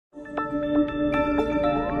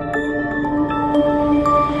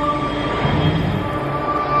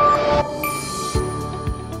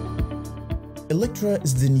ELectra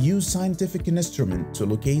is the new scientific instrument to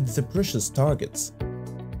locate the precious targets.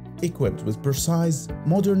 Equipped with precise,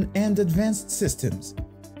 modern and advanced systems,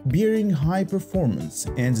 bearing high performance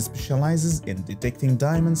and specializes in detecting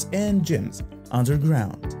diamonds and gems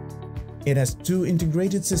underground. It has two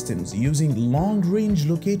integrated systems using long-range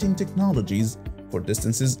locating technologies for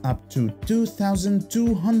distances up to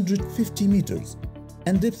 2,250 meters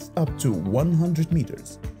and depth up to 100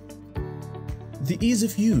 meters. The ease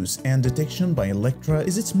of use and detection by ELectra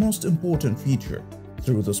is its most important feature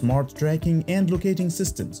through the smart tracking and locating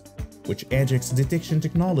systems, which egaKS detection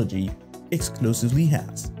technology exclusively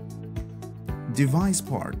has. Device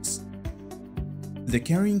parts. The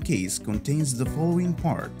carrying case contains the following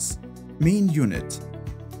parts: main unit,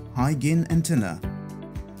 high-gain antenna,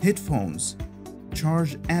 headphones,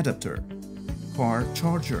 charge adapter, car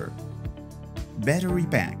charger, battery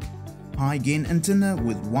pack, high-gain antenna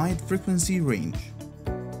with wide frequency range,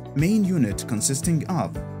 main unit consisting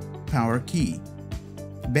of power key,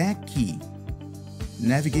 back key,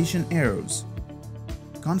 navigation arrows,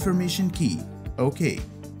 confirmation key, OK,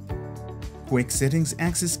 quick settings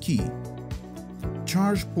access key,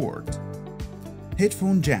 charge port,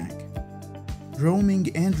 headphone jack,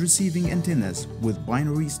 roaming and receiving antennas with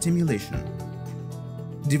binary stimulation.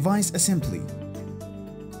 Device assembly.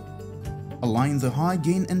 Align the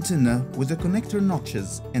high-gain antenna with the connector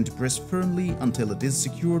notches and press firmly until it is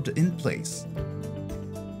secured in place.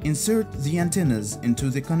 Insert the antennas into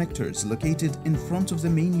the connectors located in front of the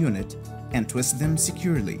main unit and twist them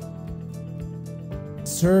securely.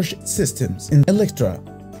 Search systems in ELectra.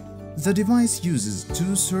 The device uses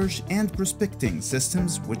two search and prospecting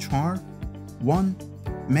systems, which are 1.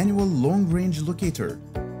 Manual long-range locator,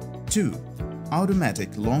 2. Automatic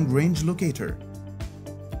long-range locator.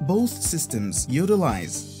 Both systems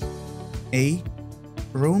utilize A.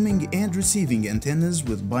 Roaming and receiving antennas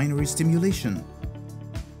with binary stimulation,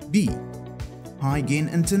 B. High-gain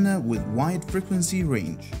antenna with wide frequency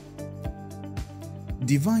range.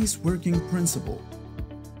 Device working principle.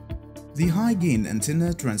 The high-gain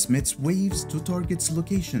antenna transmits waves to target's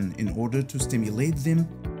location in order to stimulate them,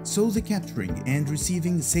 so the capturing and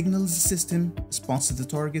receiving signals system spots the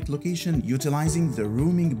target location utilizing the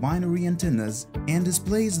roaming binary antennas and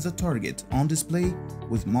displays the target on display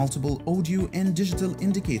with multiple audio and digital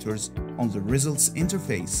indicators on the results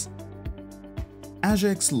interface.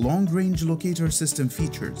 egaKS long-range locator system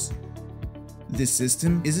features. This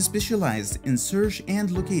system is specialized in search and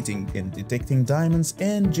locating in detecting diamonds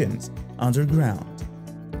and gems underground.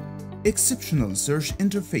 Exceptional search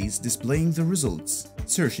interface displaying the results,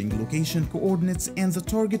 searching location coordinates and the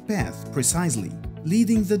target path precisely,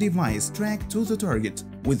 leading the device track to the target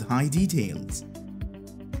with high details.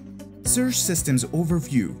 Search systems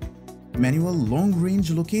overview. Manual long-range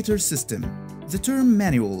locator system. The term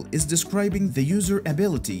manual is describing the user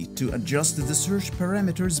ability to adjust the search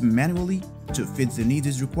parameters manually to fit the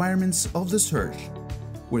needed requirements of the search,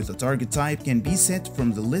 where the target type can be set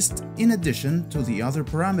from the list in addition to the other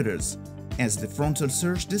parameters, as the frontal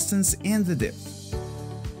search distance and the depth.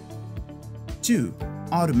 2.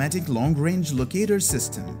 Automatic long-range locator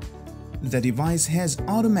system. The device has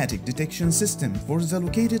automatic detection system for the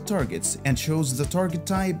located targets and shows the target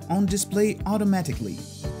type on display automatically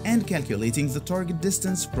and calculating the target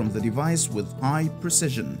distance from the device with high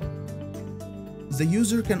precision. The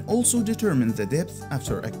user can also determine the depth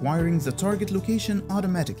after acquiring the target location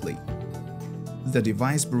automatically. The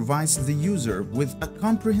device provides the user with a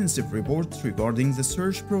comprehensive report regarding the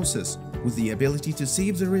search process with the ability to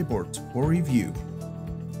save the report for review.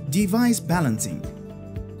 Device balancing.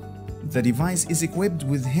 The device is equipped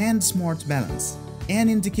with Hand Smart Balance. An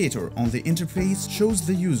indicator on the interface shows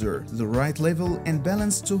the user the right level and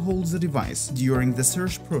balance to hold the device during the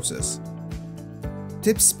search process.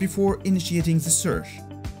 Tips before initiating the search.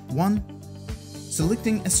 1.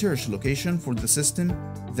 Selecting a search location for the system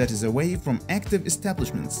that is away from active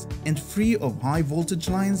establishments and free of high voltage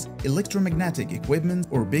lines, electromagnetic equipment,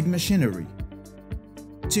 or big machinery.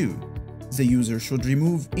 2. The user should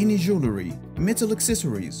remove any jewelry, metal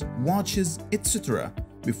accessories, watches, etc.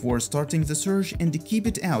 before starting the search and keep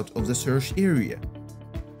it out of the search area.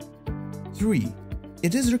 3.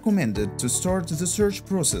 It is recommended to start the search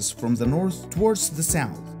process from the north towards the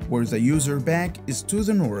south, where the user back is to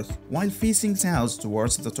the north while facing south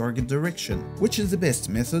towards the target direction, which is the best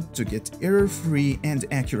method to get error-free and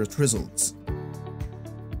accurate results.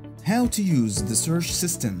 How to use the search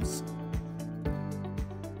systems.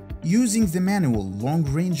 Using the manual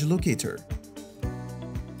long-range locator.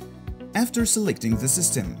 After selecting the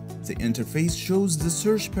system, the interface shows the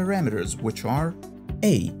search parameters, which are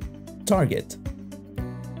A. Target.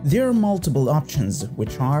 There are multiple options,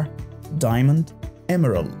 which are diamond,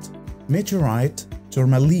 emerald, meteorite,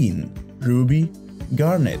 tourmaline, ruby,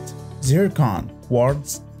 garnet, zircon,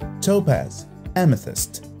 quartz, topaz,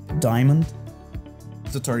 amethyst, diamond.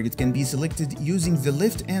 The target can be selected using the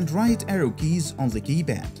left and right arrow keys on the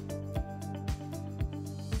keypad.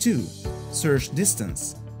 2. Search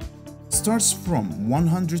distance. Starts from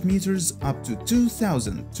 100 meters up to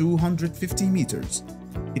 2,250 meters.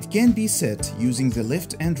 It can be set using the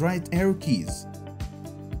left and right arrow keys.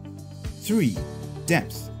 3.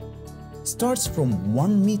 Depth. Starts from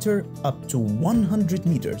 1 meter up to 100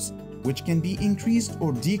 meters, which can be increased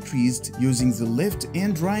or decreased using the left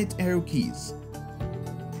and right arrow keys.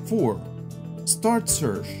 4. Start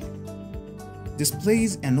search.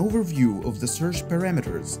 Displays an overview of the search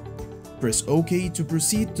parameters. Press OK to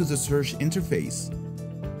proceed to the search interface.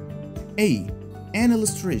 A. An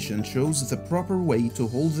illustration shows the proper way to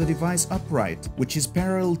hold the device upright, which is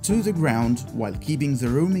parallel to the ground while keeping the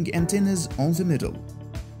roaming antennas on the middle.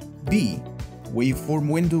 B. Waveform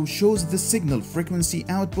window shows the signal frequency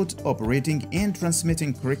output operating and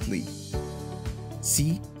transmitting correctly.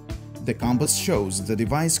 C. The compass shows the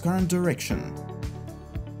device current direction.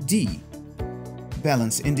 D.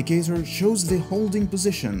 Balance indicator shows the holding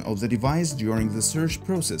position of the device during the search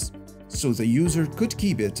process, so the user could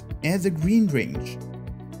keep it at the green range.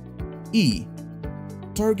 E.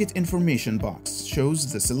 Target information box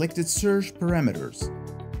shows the selected search parameters.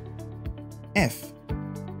 F.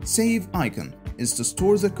 Save icon is to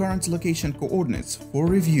store the current location coordinates for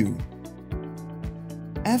review.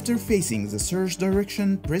 After facing the search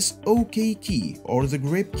direction, press OK key or the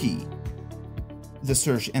grip key. The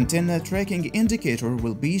search antenna tracking indicator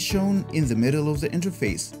will be shown in the middle of the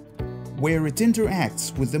interface, where it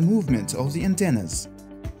interacts with the movement of the antennas.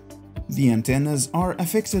 The antennas are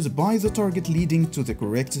affected by the target leading to the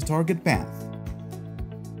correct target path.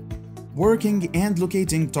 Working and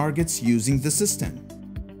locating targets using the system.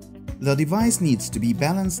 The device needs to be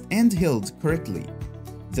balanced and held correctly.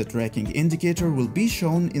 The tracking indicator will be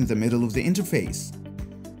shown in the middle of the interface.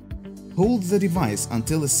 Hold the device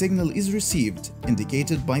until a signal is received,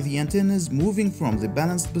 indicated by the antennas moving from the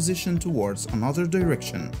balanced position towards another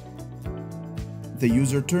direction. The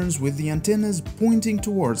user turns with the antennas pointing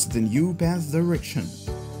towards the new path direction.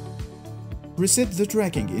 Reset the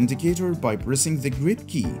tracking indicator by pressing the grip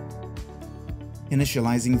key.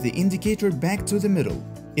 Initializing the indicator back to the middle.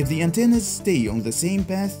 If the antennas stay on the same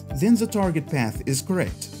path, then the target path is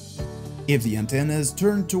correct. If the antennas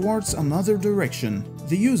turn towards another direction,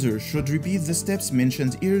 the user should repeat the steps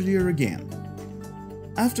mentioned earlier again.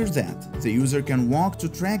 After that, the user can walk to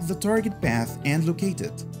track the target path and locate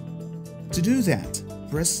it. To do that,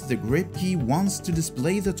 press the grip key once to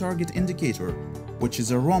display the target indicator, which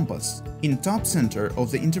is a rhombus, in top center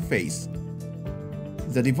of the interface.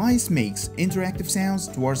 The device makes interactive sounds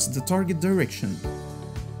towards the target direction.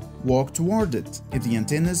 Walk toward it. If the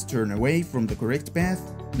antennas turn away from the correct path,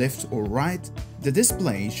 left or right, the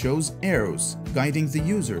display shows arrows guiding the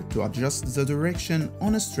user to adjust the direction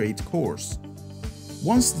on a straight course.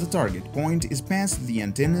 Once the target point is passed, the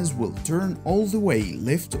antennas will turn all the way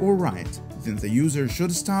left or right, then the user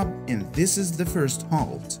should stop, and this is the first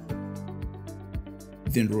halt.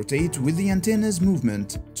 Then rotate with the antennas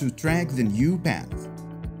movement to track the new path.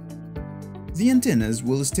 The antennas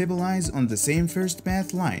will stabilize on the same first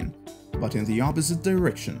path line, but in the opposite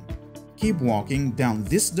direction. Keep walking down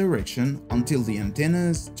this direction until the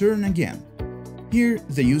antennas turn again. Here,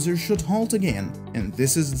 the user should halt again, and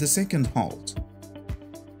this is the second halt.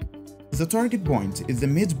 The target point is the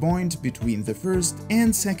midpoint between the first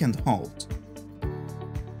and second halt.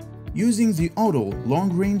 Using the auto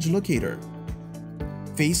long-range locator,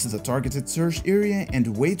 face the targeted search area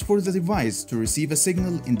and wait for the device to receive a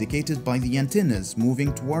signal indicated by the antennas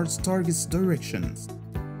moving towards target's directions.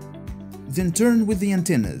 Then turn with the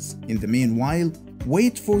antennas. In the meanwhile,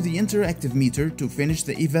 wait for the interactive meter to finish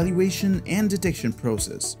the evaluation and detection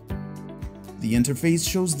process. The interface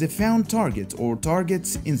shows the found target or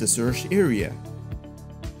targets in the search area.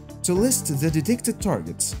 To list the detected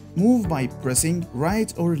targets, move by pressing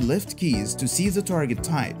right or left keys to see the target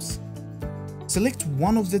types. Select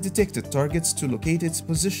one of the detected targets to locate its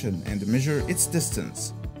position and measure its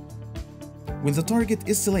distance. When the target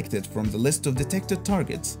is selected from the list of detected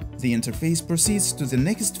targets, the interface proceeds to the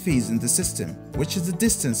next phase in the system, which is the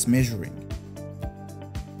distance measuring.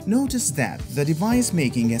 Notice that the device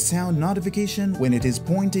making a sound notification when it is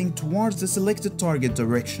pointing towards the selected target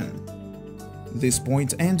direction. This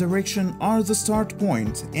point and direction are the start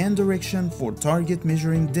point and direction for target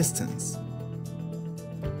measuring distance.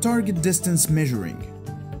 Target distance measuring.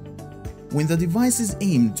 When the device is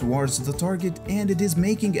aimed towards the target and it is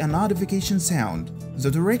making a notification sound, the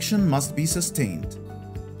direction must be sustained.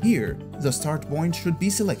 Here, the start point should be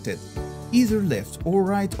selected, either left or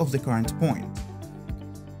right of the current point.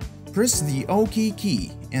 Press the OK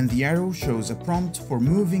key and the arrow shows a prompt for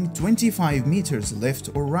moving 25 meters left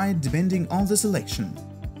or right depending on the selection.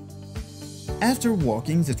 After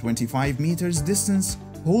walking the 25 meters distance,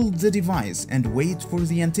 hold the device and wait for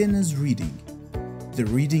the antenna's reading. The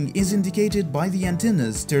reading is indicated by the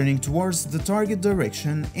antennas turning towards the target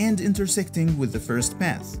direction and intersecting with the first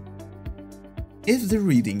path. If the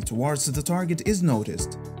reading towards the target is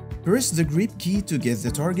noticed, press the grip key to get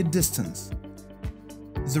the target distance.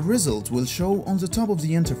 The result will show on the top of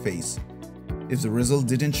the interface. If the result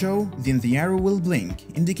didn't show, then the arrow will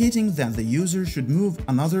blink, indicating that the user should move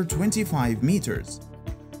another 25 meters.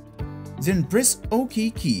 Then press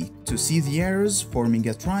OK key to see the arrows forming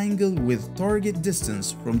a triangle with target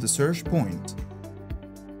distance from the search point.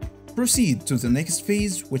 Proceed to the next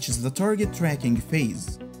phase, which is the target tracking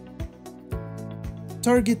phase.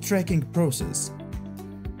 Target tracking process.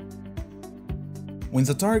 When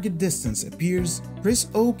the target distance appears, press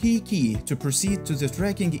OK key to proceed to the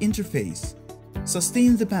tracking interface.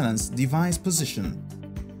 Sustain the balanced device position.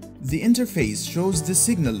 The interface shows the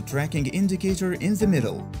signal tracking indicator in the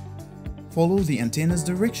middle. Follow the antenna's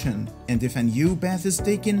direction, and if a new path is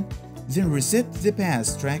taken, then reset the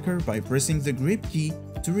path tracker by pressing the grip key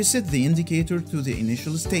to reset the indicator to the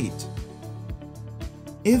initial state.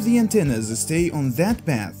 If the antennas stay on that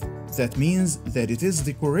path, that means that it is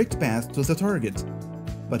the correct path to the target.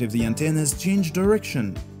 But if the antennas change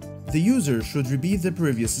direction, the user should repeat the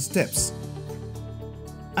previous steps.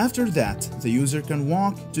 After that, the user can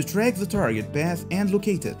walk to track the target path and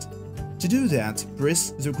locate it. To do that,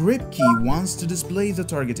 press the grip key once to display the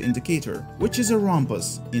target indicator, which is a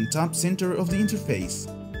rhombus in top center of the interface.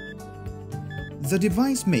 The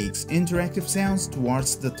device makes interactive sounds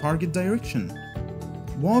towards the target direction.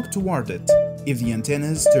 Walk toward it. If the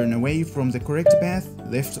antennas turn away from the correct path,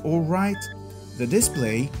 left or right, the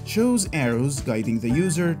display shows arrows guiding the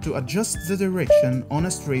user to adjust the direction on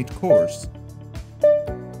a straight course.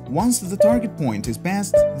 Once the target point is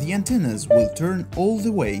passed, the antennas will turn all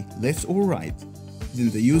the way left or right.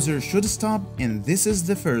 Then the user should stop, and this is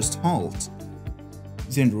the first halt.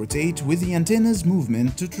 Then rotate with the antenna's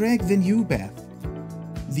movement to track the new path.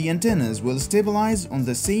 The antennas will stabilize on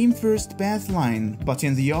the same first path line but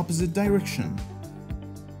in the opposite direction.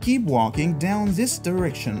 Keep walking down this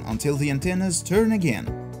direction until the antennas turn again.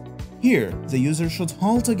 Here, the user should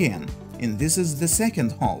halt again, and this is the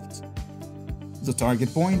second halt. The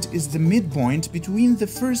target point is the midpoint between the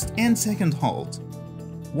first and second halt.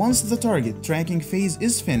 Once the target tracking phase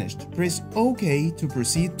is finished, press OK to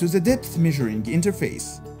proceed to the depth measuring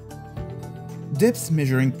interface. Depth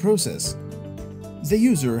measuring process. The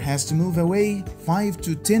user has to move away 5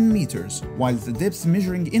 to 10 meters while the depth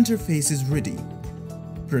measuring interface is ready.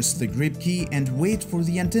 Press the grip key and wait for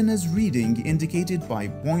the antenna's reading indicated by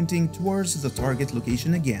pointing towards the target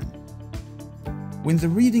location again. When the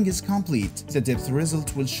reading is complete, the depth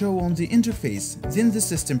result will show on the interface, then the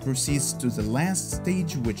system proceeds to the last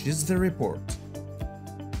stage, which is the report.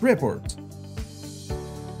 Report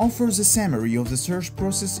offers a summary of the search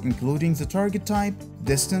process including the target type,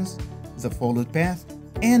 distance, the followed path,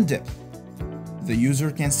 and depth. The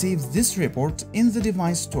user can save this report in the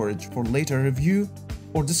device storage for later review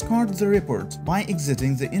or discard the report by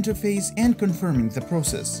exiting the interface and confirming the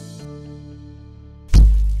process.